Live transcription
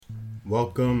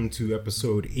Welcome to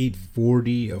episode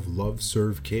 840 of Love,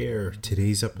 Serve, Care.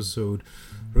 Today's episode,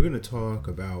 we're going to talk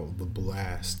about the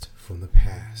blast from the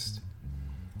past.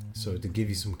 So to give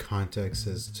you some context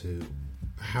as to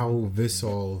how this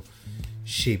all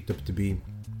shaped up to be,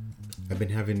 I've been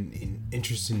having an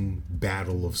interesting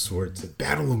battle of sorts, a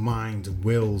battle of minds and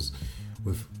wills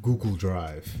with Google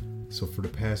Drive. So for the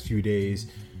past few days,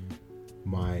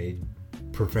 my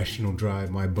professional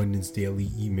drive, my Abundance Daily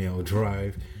email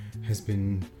drive, has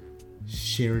been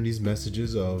sharing these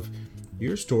messages of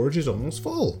your storage is almost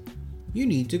full. You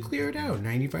need to clear it out.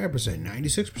 95%,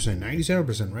 96%,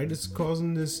 97%, right? It's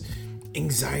causing this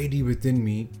anxiety within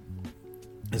me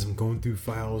as I'm going through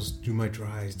files, through my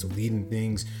drives, deleting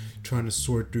things, trying to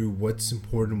sort through what's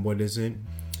important, what isn't.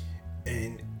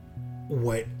 And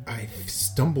what I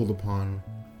stumbled upon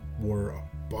were a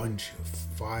bunch of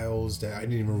files that I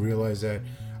didn't even realize that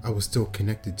I was still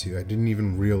connected to. I didn't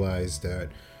even realize that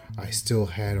I still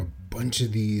had a bunch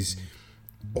of these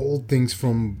old things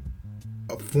from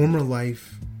a former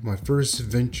life, my first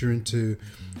venture into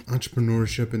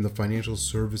entrepreneurship in the financial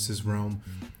services realm.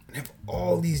 And I have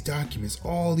all these documents,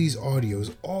 all these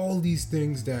audios, all these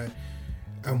things that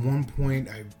at one point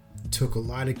I took a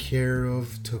lot of care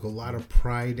of, took a lot of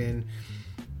pride in,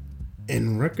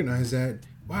 and recognized that,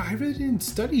 wow, I really didn't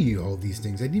study all these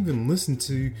things. I didn't even listen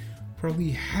to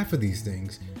probably half of these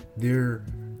things. They're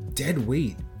dead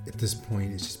weight at this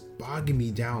point. It's just bogging me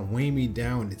down, weighing me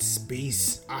down. It's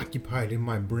space occupied in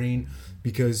my brain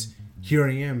because here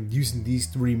I am using these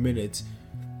 3 minutes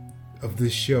of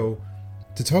this show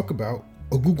to talk about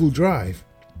a Google Drive.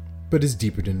 But it's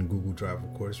deeper than a Google Drive,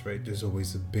 of course, right? There's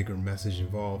always a bigger message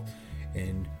involved.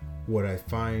 And what I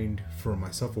find for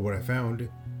myself, or what I found,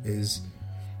 is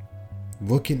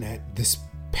looking at this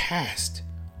past,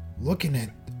 looking at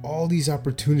all these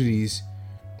opportunities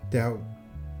that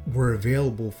were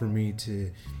available for me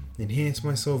to enhance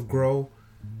myself, grow,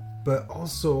 but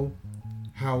also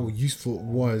how useful it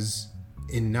was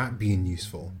in not being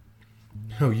useful,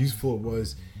 how useful it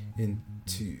was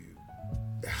into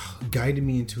guiding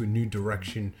me into a new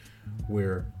direction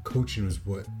where coaching was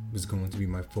what was going to be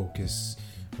my focus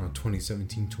around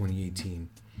 2017, 2018.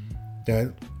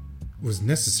 That was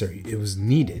necessary. It was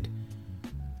needed.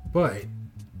 But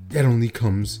that only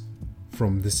comes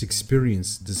from this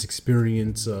experience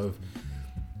of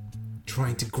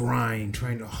trying to grind,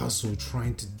 trying to hustle,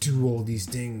 trying to do all these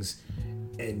things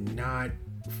and not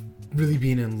really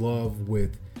being in love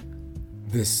with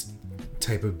this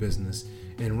type of business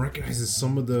and recognizing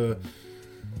some of the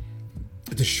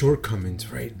shortcomings,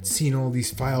 right? Seeing all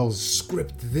these files,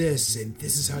 script this, and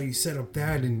this is how you set up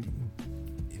that, and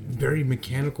very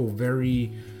mechanical,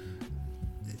 very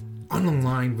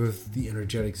unaligned with the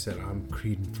energetics that I'm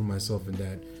creating for myself and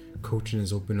that coaching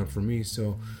has opened up for me.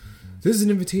 So this is an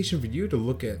invitation for you to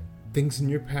look at things in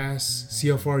your past, see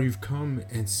how far you've come,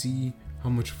 and see how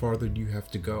much farther you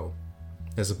have to go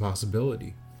as a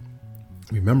possibility.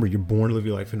 Remember, you're born to live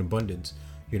your life in abundance.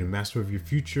 You're the master of your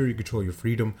future, you control your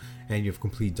freedom, and you have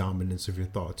complete dominance of your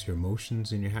thoughts, your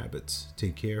emotions, and your habits.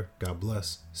 Take care. God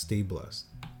bless. Stay blessed.